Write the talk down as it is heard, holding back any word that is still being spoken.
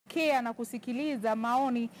kupokea na kusikiliza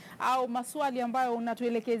maoni au maswali ambayo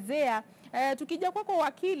unatuelekezea. Tukija kwako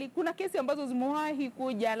wakili, kuna kesi ambazo zimewahi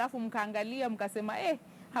kuja alafu mkaangalia mkasema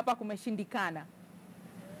hapa kumeshindikana?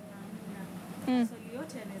 Maswali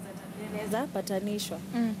yote yanaweza patanishwa.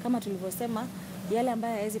 Kama tulivyosema, yale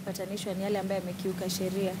ambayo hayawezi patanishwa ni yale ambayo yamekiuka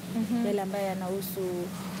sheria, yale ambayo yanahusu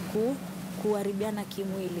kuharibiana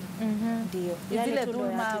kimwili. Ndio. Yale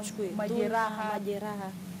dhulma, majeraha,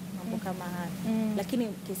 mambo kama haya. Lakini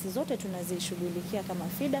kesi zote tunazishughulikia kama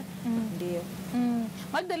FIDA. Ndio.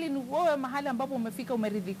 Magdalene, wewe mahali ambapo umefika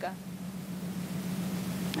umeridhika?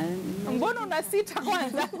 Mbona unasita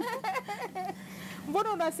kwanza?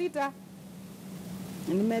 Mbona unasita?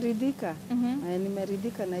 Nimeridhika.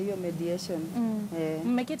 Nimeridhika na hiyo mediation.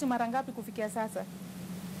 Mmeketi mara ngapi kufikia sasa?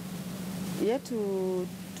 Yetu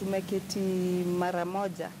tumeketi mara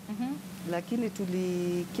moja. Lakini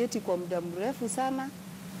tuliketi kwa muda mrefu sana.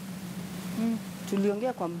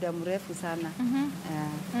 Tuliongea kwa muda mrefu sana.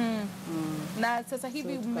 Na sasa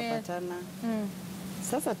hivi tukapatana.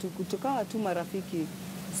 Sasa tukawa tu marafiki.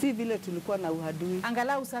 Si vile tulikuwa na uhadui.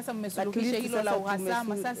 Angalau sasa mmesuluhisha hilo la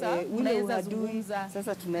uhasama, sasa unaweza zungumza.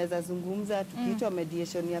 Sasa tunaweza zungumza, tukiitwa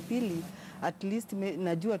mediation ya pili, at least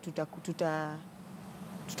najua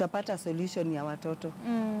tutapata solution ya watoto.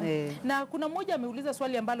 Na kuna mmoja ameuliza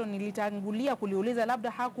swali ambalo nilitangulia kuliuliza,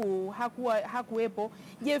 labda hakuwepo.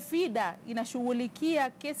 Je, FIDA inashughulikia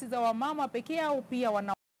kesi za wamama pekee au pia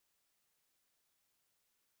wana?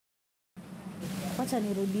 Wacha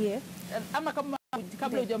nirudie. Ama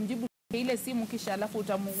kabla hujamjibu ile simu kisha alafu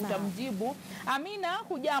utamjibu. Amina,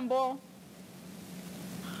 hujambo?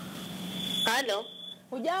 Halo.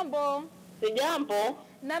 Hujambo? Hujambo.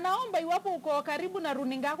 Na naomba iwapo uko karibu na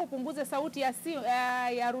runinga yako punguze sauti ya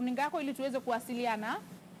runinga yako ili tuweze kuwasiliana.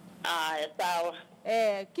 Sawa.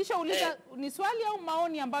 Kisha uliza ni swali au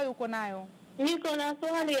maoni ambayo uko nayo? Niko na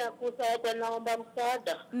swali ya kusaidia, naomba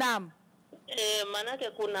msaada. Naam. Manake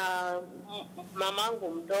kuna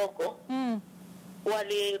mamangu mdogo.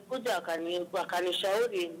 Walikuja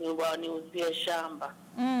wakanishauri niuzie shamba.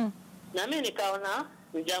 Na mimi nikaona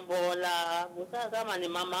jambo la busara, kama ni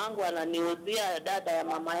mama yangu ananiuzia dada ya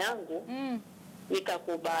mama yangu,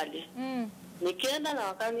 nikakubali. Nikienda na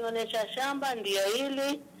wakanionyesha shamba ndio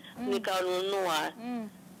hili, nikanunua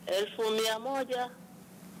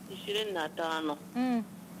 1125.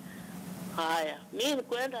 Haya, mimi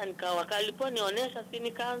kwenda wakaliponionyesha, si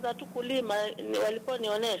nikaanza tu kulima.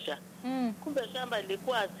 Waliponionyesha kumbe shamba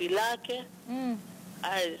ilikuwa si lake.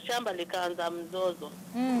 Shamba likaanza mzozo.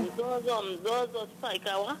 Mzozo sasa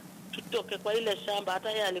ikawa tutoke kwa ile shamba.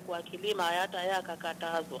 Hata yeye alikuwa akilima, hata yeye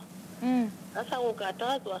akakatazwa. Sasa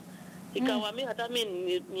ukatazwa ikawa mimi hata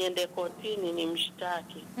mimi niende kotini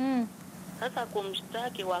nimshtaki. Sasa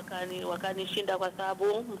kumshtaki wakanishinda kwa sababu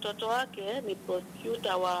mtoto wake ni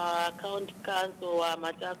prosecutor wa county council wa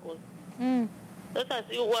Machakos. Sasa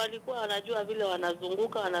si walikuwa wanajua vile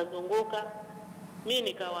wanazunguka. Mimi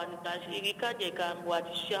nikashikaje ikaambwa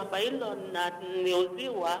shamba hilo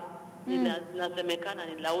niuziwa, inasemekana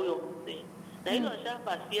ni la huyo mzee. Na hilo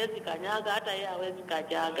shamba siwezi kanyaga, hata yeye hawezi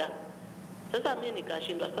kanyaga. Sasa mimi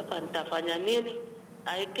nikashindwa, sasa nitafanya nini?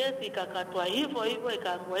 Kesi ikakatwa hivyo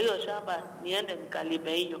ikaambiwa hiyo shamba niende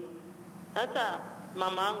nikalime hiyo. Sasa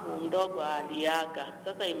mamangu mdogo aliaga.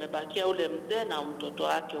 Sasa imebakia ule mzee na mtoto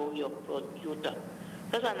wake huyo prosecutor.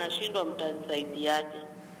 Sasa nashindwa mtanisaidiaje?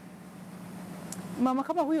 Mama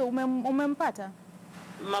kama huyo umempata?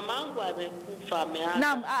 Mamangu amekufa, ameaga.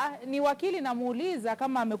 Naam, ni wakili namuuliza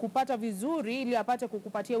kama amekupata vizuri ili apate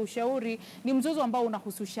kukupatia ushauri. Ni mzozo ambao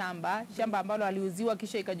unahusu shamba ambalo aliuziwa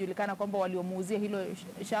kisha ikajulikana kwamba waliomuuzia hilo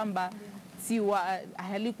shamba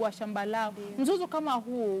halikuwa shamba lao. Mzozo kama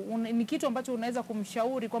huu ni kitu ambacho unaweza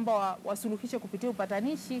kumshauri kwamba wasuluhishe kupitia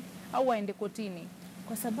upatanishi au waende kotini?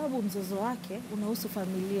 Kwa sababu mzozo wake unahusu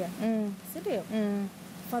familia. Si ndio?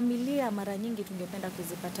 Familia mara nyingi tungependa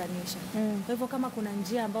kuzipatanisha. Kwa hivyo kama kuna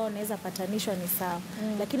njia ambayo inaweza patanishwa ni sawa.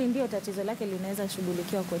 Lakini ndio tatizo lake linaweza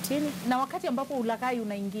shughulikiwa kotini. Na wakati ambapo ulaghai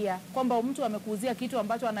unaingia, kwamba mtu amekuuzia kitu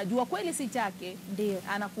ambacho anajua kweli si chake, ndio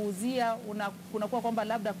anakuuzia, kunakuwa kwamba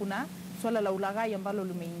labda kuna swala la ulaghai ambalo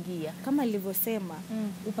limeingia. Kama nilivyosema,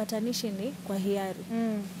 upatanishi ni kwa hiari.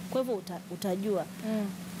 Kwa hivyo utajua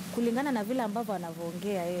kulingana na vile ambavyo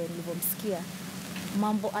anavyoongea yeye, nilivyomsikia,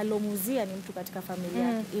 mambo alomuzia ni mtu katika familia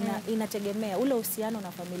yake. Inategemea ule uhusiano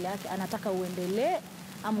na familia yake, anataka uendelee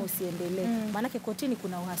ama usiendelee. Maanake kotini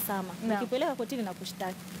kuna uhasama. Ukipeleka kotini na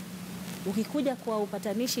kushtaki, ukikuja kwa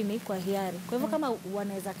upatanishi ni kwa hiari. Kwa hivyo kama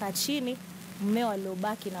wanaweza kaa chini, mmeo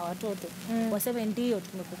aliobaki na watoto waseme ndio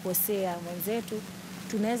tumekukosea mwenzetu,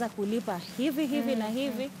 tunaweza kulipa hivi na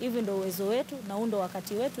hivi ndio uwezo wetu na undo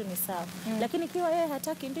wakati wetu ni sawa. Lakini ikiwa yeye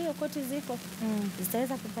hataki, ndio koti ziko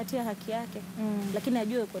zitaweza kupatia haki yake, lakini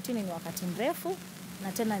ajue kotini ni wakati mrefu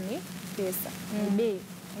na tena ni pesa, ni bei,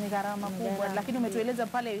 ni gharama kubwa. Lakini umetueleza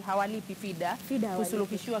pale hawalipi fida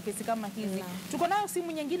kusuluhishiwa kesi kama hizi. Tuko nayo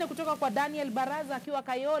simu nyingine kutoka kwa Daniel Baraza akiwa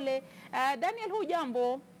Kayole. Daniel,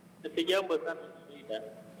 hujambo? Sijambo sana.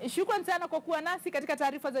 Shukrani sana kwa kuwa nasi katika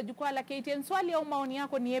taarifa za Jukwaa la KTN. Swali au maoni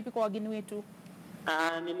yako ni yapi kwa wageni wetu?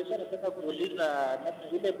 Nilikuwa nataka kuuliza labda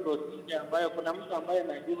ile procedure ambayo kuna mtu ambaye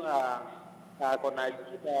anajua kuna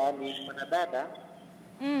shida, ni mwanadada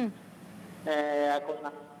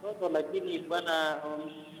akona mtoto, lakini bwana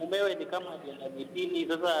mumewe ni kama ajendani.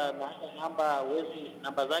 Sasa na hata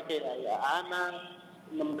namba zake ana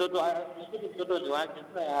mtoto, lakini mtoto ni wake.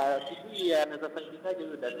 Sasa sijui anaweza faidikaje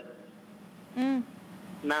huyo dada.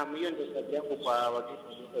 Naam, hiyo ndio swali yangu kwa wageni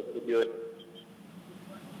wa studio.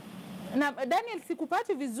 Na Daniel,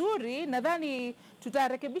 sikupati vizuri, nadhani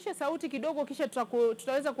tutarekebisha sauti kidogo kisha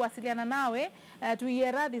tutaweza kuwasiliana nawe.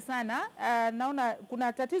 Tuiye radhi sana. Naona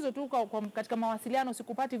kuna tatizo tu katika mawasiliano,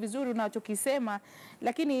 sikupati vizuri unachokisema,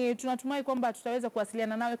 lakini tunatumai kwamba tutaweza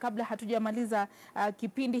kuwasiliana nawe kabla hatujamaliza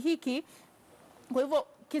kipindi hiki. Kwa hivyo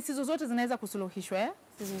kesi zozote zinaweza kusuluhishwa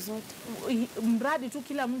zozote, mradi tu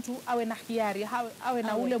kila mtu awe na hiari, awe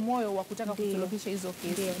na ule moyo wa kutaka kusuluhisha hizo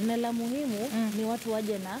kesi. Na la muhimu ni watu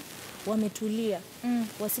waje na wametulia,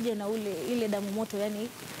 wasije na ile damu moto, yani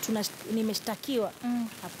nimeshtakiwa.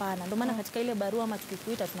 Hapana. Ndio maana katika ile barua ama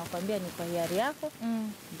tukikuita tunakwambia ni kwa hiari yako.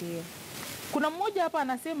 Ndio. Kuna mmoja hapa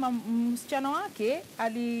anasema msichana wake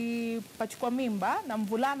alipachukua mimba na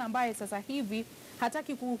mvulana ambaye sasa hivi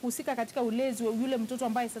hataki kuhusika katika ulezi wa yule mtoto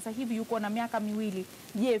ambaye sasa hivi yuko na miaka 2.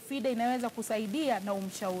 Je, FIDA inaweza kusaidia na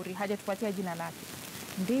umshauri? Hajatupatia jina lake.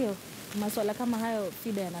 Ndio, masuala kama hayo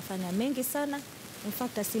FIDA yanafanya mengi sana. In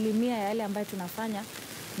fact, asilimia ya yale ambayo tunafanya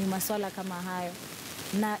ni masuala kama hayo.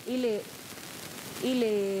 Na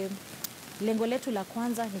ile lengo letu la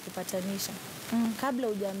kwanza ni kupatanisha. Kabla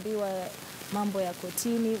hujaambiwa mambo ya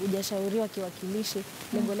kotini, hujashauriwa kiwakilishi,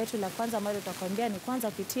 lengo letu la kwanza ambalo tutakwambia ni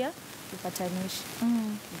kwanza pitia upatanishi.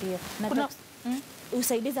 Ndio. Na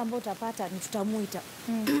usaidizi ambao utapata ni tutamuita.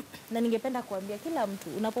 Na ningependa kuambia kila mtu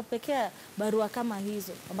unapopokea barua kama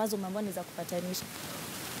hizo ambazo umeambiwa ni za kupatanisha,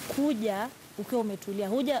 kuja ukiwa umetulia,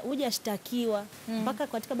 hujashtakiwa mpaka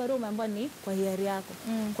katika barua umeambiwa ni kwa hiari yako.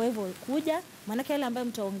 Kwa hivyo kuja, maana yale ambayo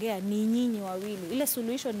mtaongea ni nyinyi wawili, ile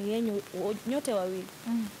suluhisho ni yenyu nyote wawili.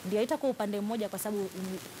 Ndio, haitakuwa upande mmoja kwa sababu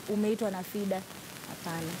umeitwa na FIDA.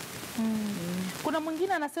 Hapana. Kuna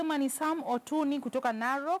mwingine anasema ni Sam Otuni kutoka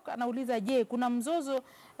Narok, anauliza je, kuna mzozo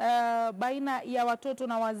baina ya watoto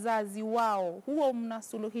na wazazi wao, huo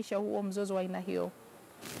mnasuluhisha huo mzozo wa aina hiyo?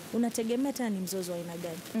 Unategemea tena ni mzozo wa aina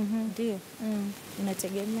gani? Ndio.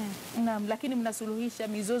 Unategemea. Naam, lakini mnasuluhisha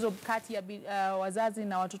mizozo kati ya wazazi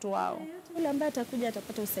na watoto wao. Yule ambaye atakuja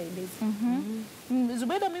atapata usaidizi.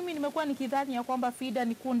 Zubeda, mimi nimekuwa nikidhani ya kwamba FIDA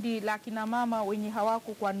ni kundi la kina mama wenye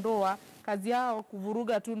hawako kwa ndoa, kazi yao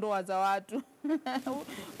kuvuruga tu ndoa za watu.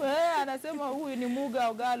 Anasema huyu ni Muga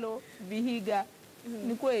Ogalo Vihiga.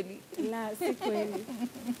 Ni kweli? La, si kweli.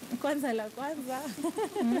 Kwanza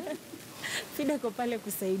FIDA iko pale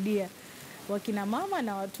kusaidia wakina mama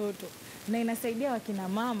na watoto, na inasaidia wakina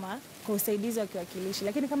mama kwa usaidizi wa kiwakilishi.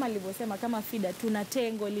 Lakini kama alivyosema, kama FIDA tuna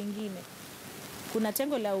tengo lingine. Kuna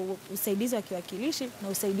tengo la usaidizi wa kiwakilishi na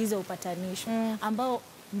usaidizi wa upatanisho, ambao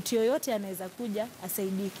mtu yoyote anaweza kuja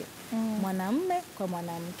asaidike, mwanamume kwa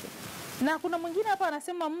mwanamke. Na kuna mwingine hapa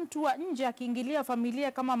anasema mtu wa nje akiingilia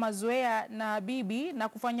familia kama mazoea na bibi na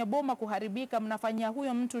kufanya boma kuharibika, mnafanyia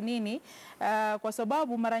huyo mtu nini? Kwa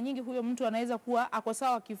sababu mara nyingi huyo mtu anaweza kuwa ako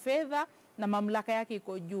sawa kifedha na mamlaka yake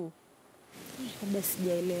iko juu. Labda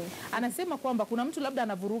sijaelewa. Anasema kwamba kuna mtu labda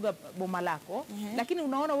anavuruga boma lako, lakini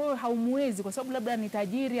unaona wewe haumwezi kwa sababu labda ni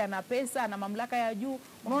tajiri, ana pesa, ana mamlaka ya juu.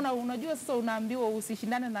 Unajua sasa unaambiwa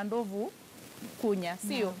usishindane na ndovu kunya,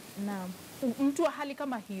 sio? Naam. Mtu wa hali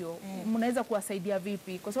kama hiyo mnaweza kuwasaidia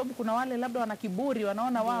vipi? Kwa sababu kuna wale labda wana kiburi,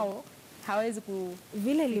 wanaona wao hawezi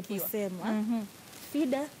vile niliposema.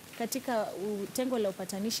 FIDA katika tengo la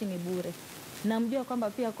upatanishi ni bure. Namjua kwamba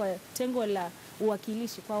pia kwa tengo la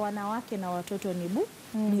uwakilishi kwa wanawake na watoto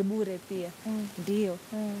ni bure pia. Ndio.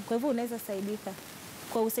 Kwa hivyo unaweza saidika.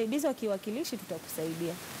 Kwa usaidizi wa kiwakilishi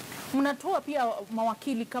tutakusaidia. Mnatoa pia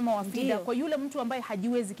mawakili kama wa FIDA kwa yule mtu ambaye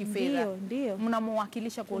hajiwezi kifedha. Ndio.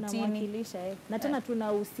 Mnamwakilisha kotini. Tunamwakilisha. Na tena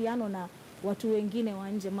tuna uhusiano na watu wengine wa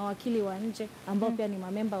nje, mawakili wa nje ambao pia ni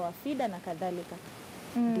mamemba wa FIDA na kadhalika.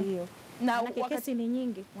 Ndio. Na kesi ni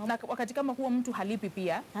nyingi. Na wakati kama huo mtu halipi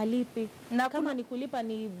pia? Halipi. Na kama ni kulipa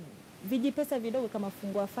ni vijipesa vidogo kama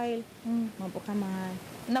fungua file, mambo kama haya.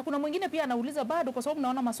 Na kuna mwingine pia anauliza bado, kwa sababu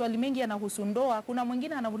naona maswali mengi yanahusu ndoa. Kuna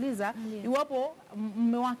mwingine anauliza iwapo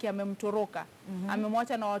mume wake amemtoroka,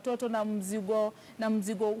 amemwacha na watoto na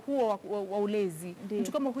mzigo huo wa ulezi.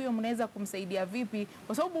 Mtu kama huyo mnaweza kumsaidia vipi?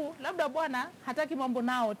 Kwa sababu labda bwana hataki mambo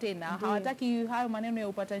nao tena, hawataki hayo maneno ya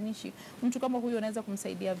upatanishi. Mtu kama huyo anaweza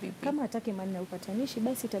kumsaidia vipi? Kama hataki maneno ya upatanishi,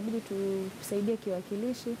 basi itabidi tusaidie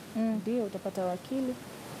kiwakilishi. Ndio utapata wakili.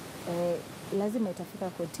 Lazima itafika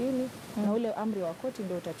kotini na ule amri wa koti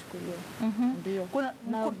ndio utachukuliwa. Ndio.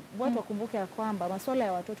 Na watu wakumbuke ya kwamba masuala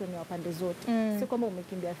ya watoto ni wa pande zote. Si kwamba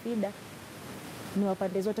umekimbia FIDA, ni wa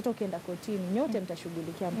pande zote. Hata ukienda kotini nyote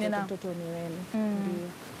mtashughulikia mtoto ni wenu. Ndio.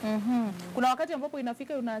 Kuna wakati ambapo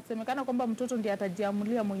inafika unasemekana kwamba mtoto ndiye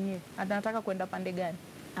atajiamulia mwenyewe anataka kwenda pande gani?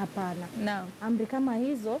 Hapana. Naam. Amri kama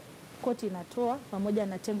hizo koti inatoa pamoja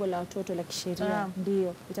na tengo la watoto la kisheria.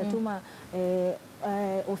 Ndio itatuma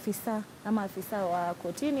ofisa ama afisa wa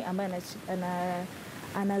kotini ambaye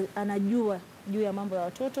anajua juu ya mambo ya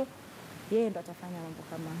watoto, yeye ndo atafanya mambo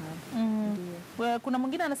kama haya. Kuna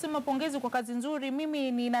mwingine anasema pongezi kwa kazi nzuri,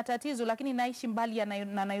 mimi nina tatizo lakini naishi mbali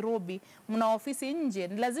na Nairobi, mna ofisi nje,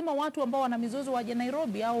 ni lazima watu ambao wana mizozo waje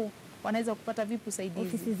Nairobi au wanaweza kupata vipi usaidizi?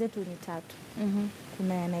 Ofisi zetu ni 3.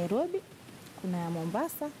 Kuna ya Nairobi, kuna ya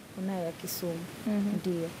Mombasa, kuna ya Kisumu.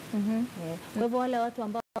 Ndio. Kwa hivyo wale watu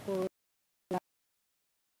ambao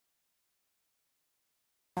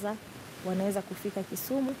wanaweza kufika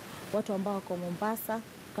Kisumu, watu ambao wako Mombasa,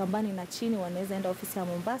 Ukambani na chini wanaweza enda ofisi ya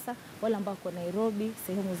Mombasa, wale ambao wako Nairobi,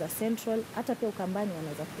 sehemu za Central, hata pia Ukambani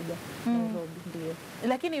wanaweza kuja Nairobi. Ndio.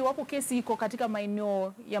 Lakini iwapo kesi iko katika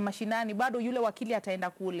maeneo ya mashinani, bado yule wakili ataenda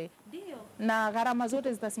kule. Ndio. Na gharama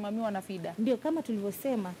zote zitasimamiwa na FIDA. Ndio, kama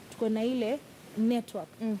tulivyosema tuko na ile network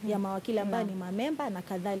ya mawakili ambao ni mamemba na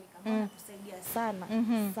kadhalika, kusaidia sana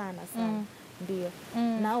sana. Ndio.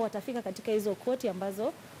 Nao watafika katika hizo koti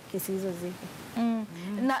ambazo kesi hizo ziko.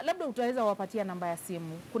 Na labda utaweza wapatia namba ya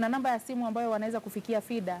simu. Kuna namba ya simu ambayo wanaweza kufikia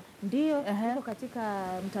FIDA? Ndio, iko katika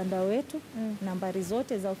mtandao wetu. Nambari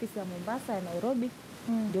zote za ofisi ya Mombasa ya Nairobi.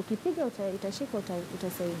 Ndio ukipiga itashika,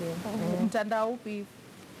 utasaidiwa. Mtandao upi?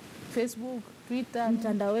 Facebook, Twitter?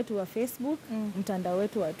 Mtandao wetu wa Facebook, mtandao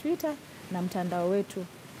wetu wa Twitter na mtandao wetu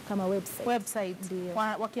kama website. Ndio.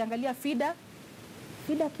 Wakiangalia FIDA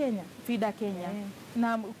Kenya. FIDA Kenya.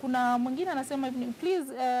 Na kuna mwingine anasema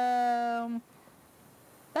please,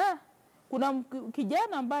 kuna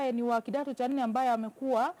kijana ambaye ni wa kidato cha 4 ambaye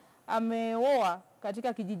ameoa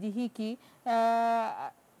katika kijiji hiki,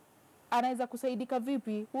 anaweza kusaidika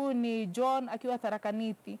vipi? Huyu ni John akiwa Tharaka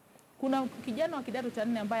Nithi. Kuna kijana wa kidato cha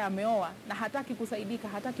 4 ambaye ameoa na hataki kusaidika,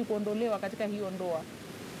 hataki kuondolewa katika hiyo ndoa.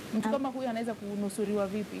 Mtu kama huyu anaweza kunusuriwa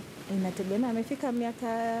vipi? Inategemea amefika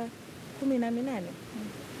miaka 18.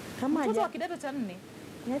 Kama mtoto wa kidato cha 4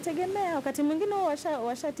 inategemea, wakati mwingine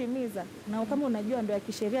washatimiza. Na kama unajua ndoa ya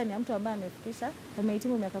kisheria ni mtu ambaye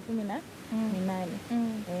amehitimu miaka 18.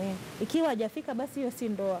 Ikiwa hajafika basi hiyo si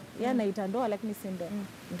ndoa. Yeye anaita ndoa lakini si ndoa.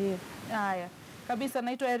 Ndio. Haya. Kabisa,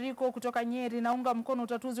 naitwa Eriko kutoka Nyeri, naunga mkono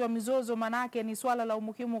utatuzi wa mizozo, manake ni swala la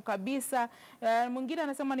umuhimu kabisa. Mwingine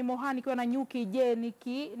anasema ni Mohani nikiwa na Nyuki, je,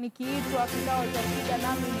 nikiitwa kikao cha FIDA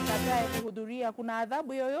nami nikatae kuhudhuria, kuna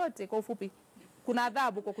adhabu yoyote? Kwa ufupi, kuna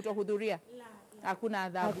adhabu kwa kutohudhuria? Hakuna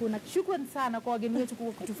adhabu. Shukrani sana kwa wageni wetu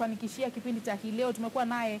kutufanikishia kipindi cha hii leo. Tumekuwa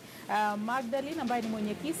naye Magdalene ambaye ni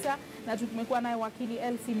mwenye kisa, na tumekuwa naye wakili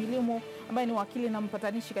Elsie Milimo ambaye ni wakili na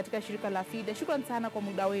mpatanishi katika shirika la FIDA. Shukrani sana kwa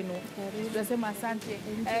muda wenu. Tunasema asante.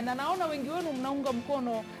 Na naona wengi wenu mnaunga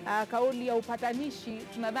mkono kauli ya upatanishi.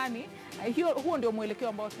 Tunadhani huo ndio mwelekeo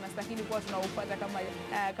ambao tunastahili kuwa tunaupata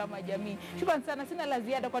kama jamii. Shukrani sana, sina la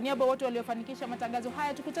ziada. Kwa niaba wote waliofanikisha matangazo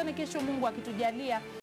haya, tukutane kesho Mungu akitujalia.